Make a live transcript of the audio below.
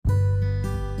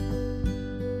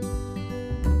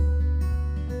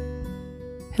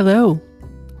Hello,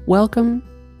 welcome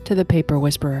to the Paper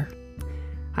Whisperer.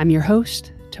 I'm your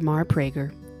host, Tamar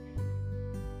Prager.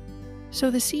 So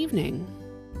this evening,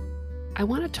 I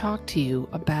want to talk to you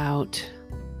about,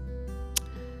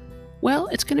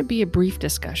 it's going to be a brief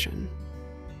discussion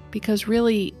because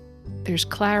really there's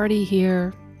clarity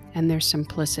here and there's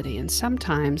simplicity, and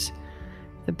sometimes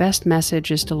the best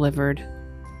message is delivered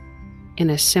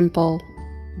in a simple,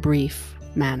 brief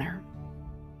manner.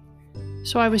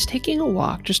 So I was taking a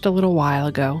walk just a little while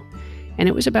ago, and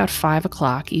it was about 5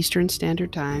 o'clock Eastern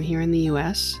Standard Time here in the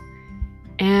US,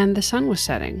 and the sun was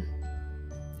setting.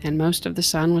 And most of the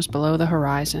sun was below the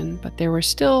horizon, but there were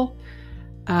still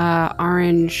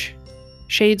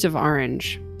shades of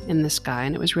orange in the sky,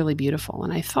 and it was really beautiful.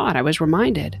 And I was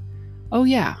reminded, oh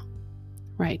yeah,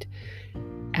 right,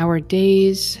 our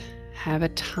days have a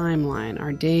timeline.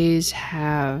 Our days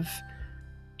have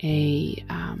a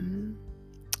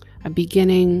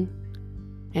beginning,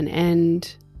 an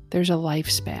end. There's a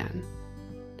lifespan.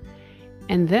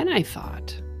 And then I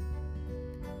thought,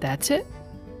 that's it.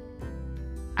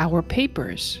 Our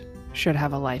papers should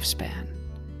have a lifespan.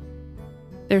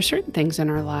 There are certain things in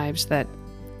our lives that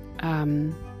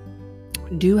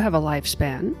do have a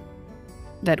lifespan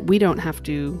that we don't have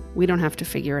to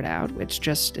figure it out.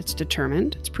 It's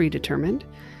determined, it's predetermined.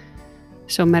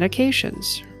 So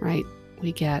medications, right?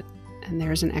 We get, and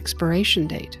there's an expiration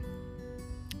date.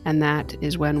 And that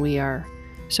is when we are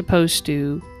supposed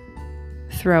to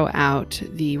throw out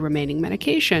the remaining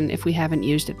medication if we haven't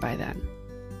used it by then.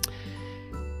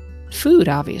 Food,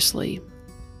 obviously,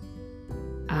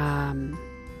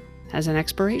 has an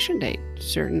expiration date.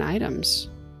 Certain items,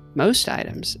 most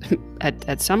items,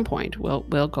 at some point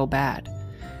will go bad,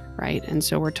 right? And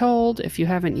so we're told, if you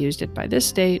haven't used it by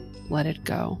this date, let it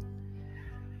go.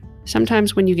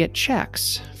 Sometimes when you get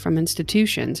checks from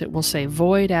institutions, it will say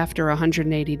void after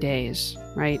 180 days,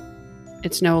 right?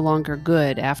 It's no longer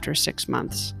good after 6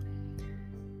 months.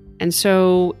 And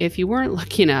so if you weren't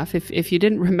lucky enough, if you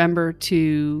didn't remember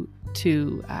to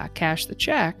cash the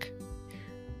check,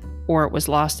 or it was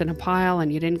lost in a pile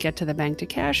and you didn't get to the bank to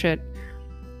cash it,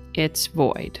 it's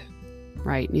void,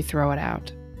 right? And you throw it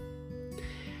out.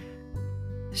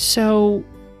 So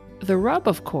the rub,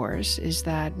 of course, is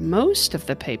that most of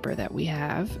the paper that we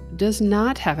have does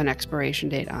not have an expiration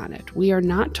date on it. We are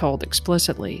not told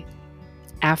explicitly,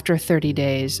 after 30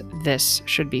 days, this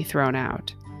should be thrown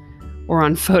out. Or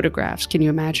on photographs, can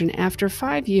you imagine, after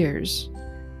 5 years,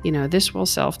 this will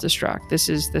self-destruct,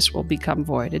 this will become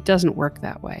void. It doesn't work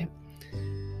that way.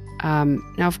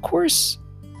 Now, of course,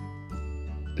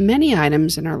 many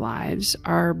items in our lives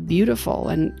are beautiful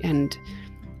and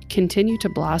continue to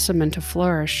blossom and to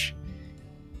flourish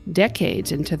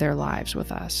decades into their lives with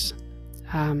us.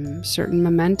 Certain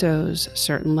mementos,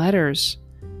 certain letters,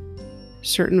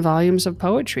 certain volumes of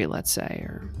poetry, let's say,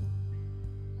 or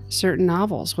certain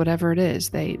novels, whatever it is,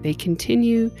 they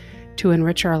continue to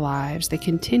enrich our lives. They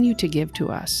continue to give to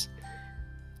us.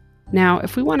 Now,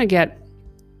 if we want to get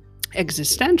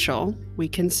existential, we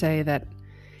can say that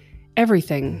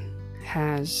everything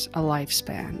has a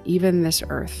lifespan. Even this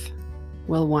earth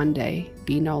will one day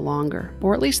be no longer,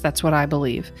 or at least that's what I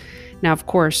believe. Now, of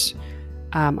course,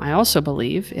 I also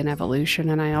believe in evolution,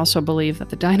 and I also believe that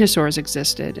the dinosaurs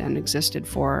existed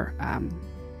for,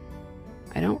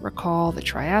 I don't recall the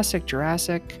Triassic,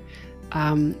 Jurassic.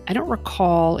 I don't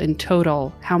recall in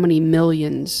total how many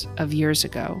millions of years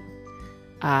ago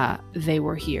they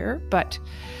were here, but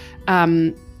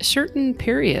certain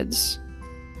periods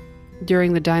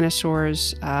during the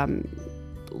dinosaurs'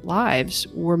 lives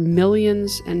were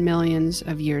millions and millions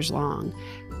of years long.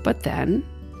 But then,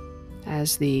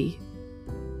 as the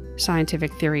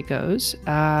scientific theory goes,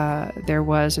 there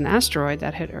was an asteroid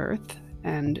that hit Earth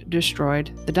and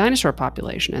destroyed the dinosaur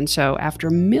population. And so after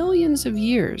millions of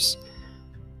years,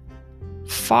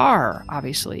 far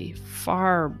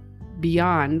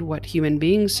beyond what human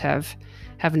beings have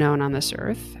known on this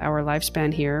earth, our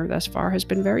lifespan here thus far has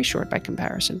been very short by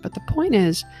comparison. But the point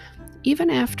is, even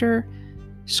after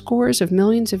scores of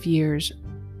millions of years,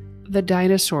 the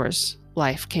dinosaurs'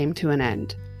 life came to an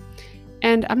end.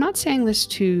 And I'm not saying this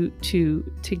to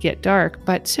get dark,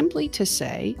 but simply to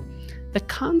say the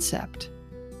concept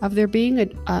of there being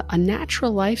a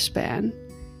natural lifespan,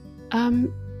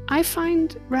 I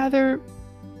find rather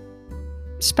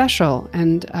special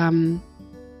and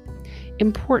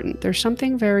important. There's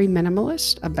something very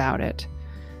minimalist about it,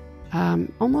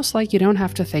 almost like you don't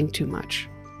have to think too much,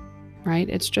 right?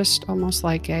 It's just almost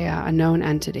like a known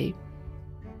entity.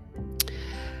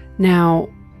 Now,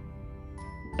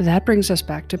 that brings us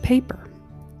back to paper.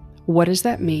 What does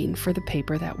that mean for the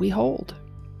paper that we hold?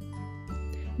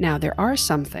 Now, there are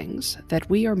some things that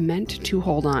we are meant to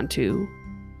hold on to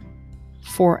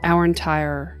for our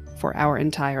entire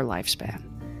lifespan.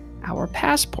 Our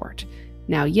passport.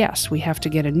 Now, yes, we have to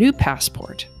get a new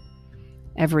passport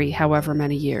every however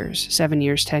many years, 7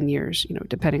 years, 10 years,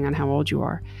 depending on how old you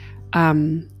are,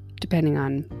 depending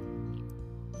on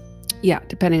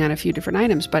a few different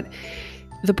items. But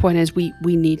the point is we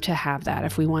need to have that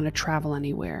if we want to travel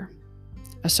anywhere.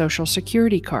 A social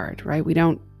security card, right? We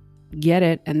don't get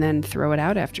it and then throw it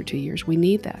out after 2 years. We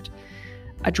need that.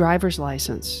 A driver's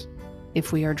license,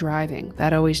 if we are driving,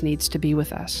 that always needs to be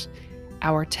with us.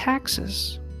 Our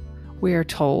taxes, we are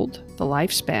told the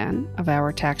lifespan of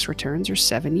our tax returns are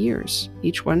 7 years.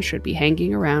 Each one should be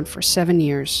hanging around for 7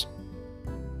 years.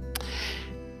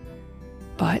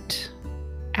 But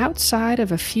outside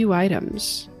of a few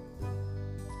items,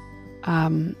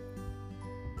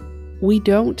 we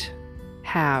don't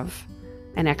have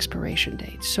an expiration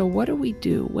date. So what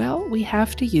do? Well, we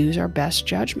have to use our best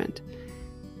judgment.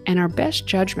 And our best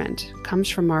judgment comes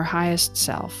from our highest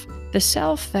self, the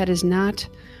self that is not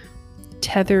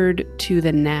tethered to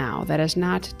the now, that is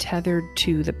not tethered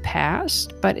to the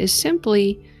past, but is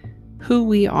simply who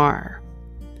we are.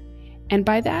 And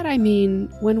by that I mean,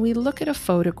 when we look at a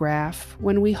photograph,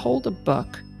 when we hold a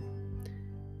book,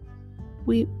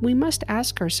 we must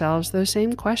ask ourselves those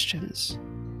same questions.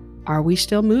 Are we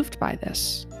still moved by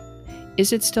this?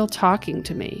 Is it still talking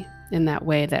to me in that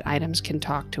way that items can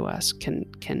talk to us,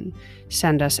 can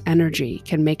send us energy,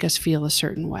 can make us feel a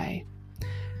certain way?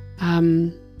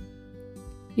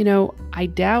 I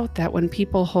doubt that when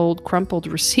people hold crumpled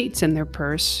receipts in their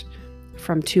purse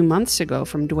from 2 months ago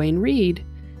from Duane Reade,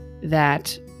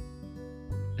 that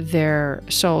their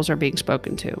souls are being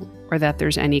spoken to, or that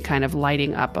there's any kind of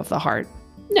lighting up of the heart.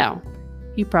 No.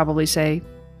 You probably say,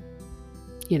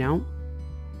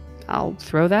 I'll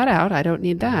throw that out. I don't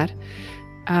need that.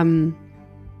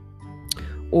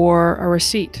 Or a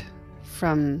receipt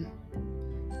from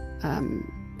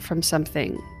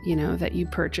something, that you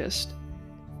purchased.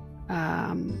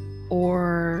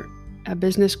 Or a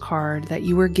business card that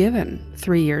you were given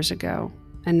 3 years ago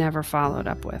and never followed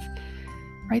up with,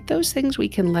 right? Those things we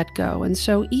can let go. And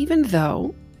so even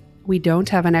though we don't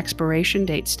have an expiration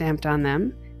date stamped on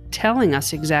them, telling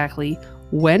us exactly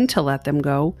when to let them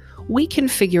go, we can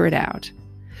figure it out.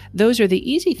 Those are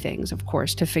the easy things, of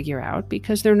course, to figure out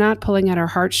because they're not pulling at our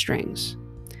heartstrings.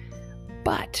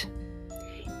 But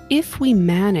if we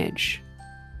manage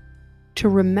to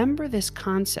remember this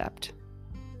concept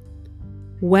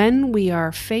when we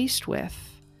are faced with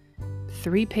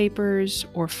 3 papers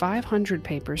or 500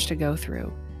 papers to go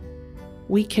through,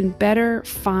 we can better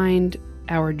find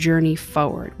our journey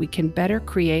forward. We can better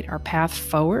create our path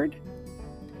forward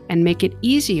and make it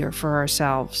easier for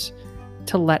ourselves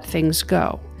to let things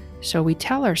go. So we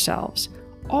tell ourselves,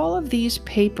 all of these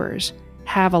papers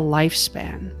have a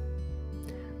lifespan.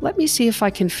 Let me see if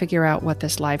I can figure out what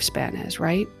this lifespan is,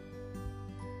 right?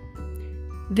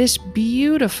 This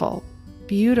beautiful,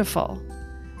 beautiful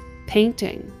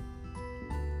painting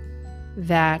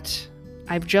that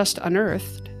I've just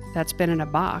unearthed, that's been in a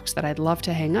box that I'd love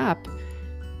to hang up,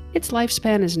 its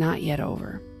lifespan is not yet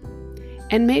over.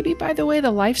 And maybe, by the way,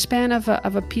 the lifespan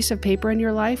of a piece of paper in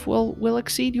your life will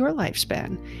exceed your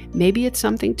lifespan. Maybe it's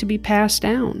something to be passed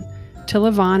down, to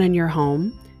live on in your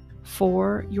home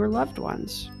for your loved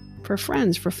ones, for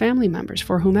friends, for family members,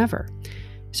 for whomever.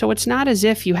 So it's not as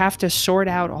if you have to sort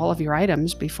out all of your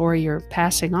items before you're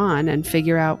passing on and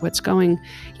figure out what's going,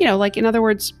 like, in other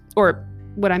words, or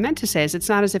what I meant to say is it's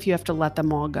not as if you have to let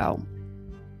them all go.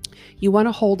 You want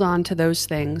to hold on to those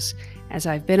things, as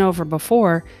I've been over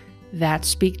before, that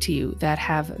speak to you, that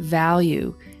have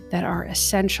value, that are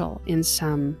essential in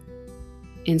some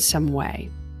way.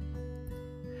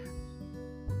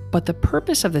 But the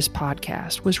purpose of this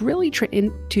podcast was really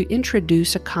to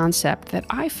introduce a concept that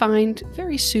I find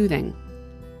very soothing.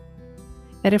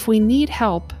 That if we need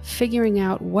help figuring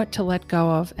out what to let go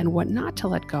of and what not to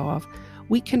let go of,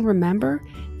 we can remember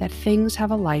that things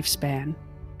have a lifespan,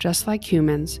 just like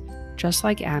humans, just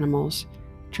like animals,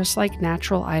 just like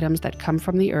natural items that come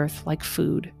from the earth, like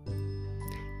food,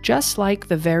 just like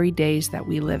the very days that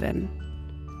we live in.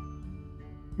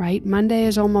 Right? Monday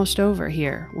is almost over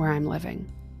here where I'm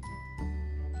living.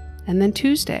 And then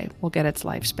Tuesday will get its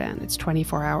lifespan, its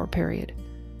 24-hour period.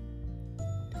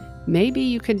 Maybe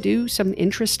you can do some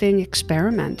interesting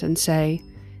experiment and say,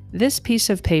 this piece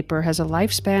of paper has a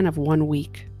lifespan of 1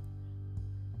 week.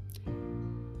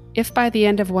 If by the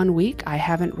end of 1 week I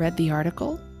haven't read the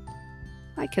article,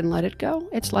 I can let it go.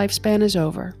 Its lifespan is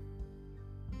over.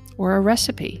 Or a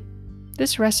recipe.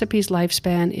 This recipe's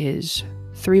lifespan is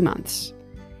 3 months.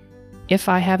 if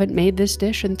I haven't made this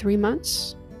dish in 3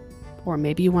 months, or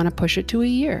maybe you want to push it to a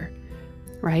year,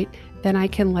 right? Then I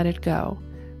can let it go.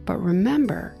 But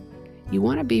remember, you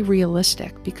want to be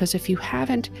realistic, because if you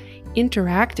haven't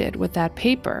interacted with that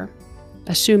paper,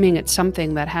 assuming it's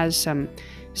something that has some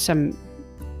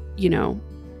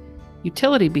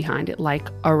utility behind it, like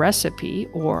a recipe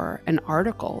or an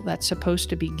article that's supposed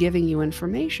to be giving you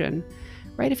information,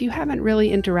 right? If you haven't really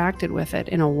interacted with it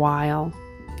in a while,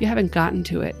 if you haven't gotten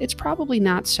to it, it's probably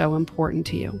not so important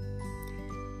to you.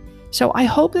 So I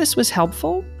hope this was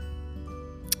helpful.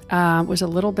 It was a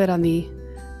little bit on the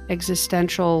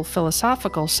existential,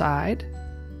 philosophical side,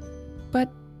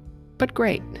 but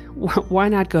great. Why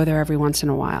not go there every once in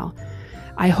a while?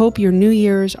 I hope your New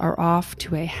Year's are off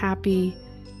to a happy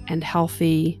and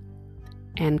healthy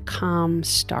and calm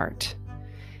start.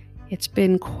 It's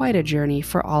been quite a journey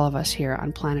for all of us here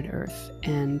on planet Earth,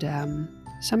 and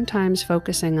sometimes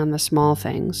focusing on the small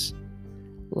things,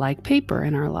 like paper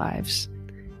in our lives,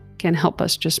 can help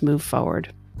us just move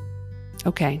forward.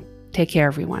 Okay, take care,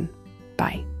 everyone.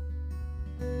 Bye.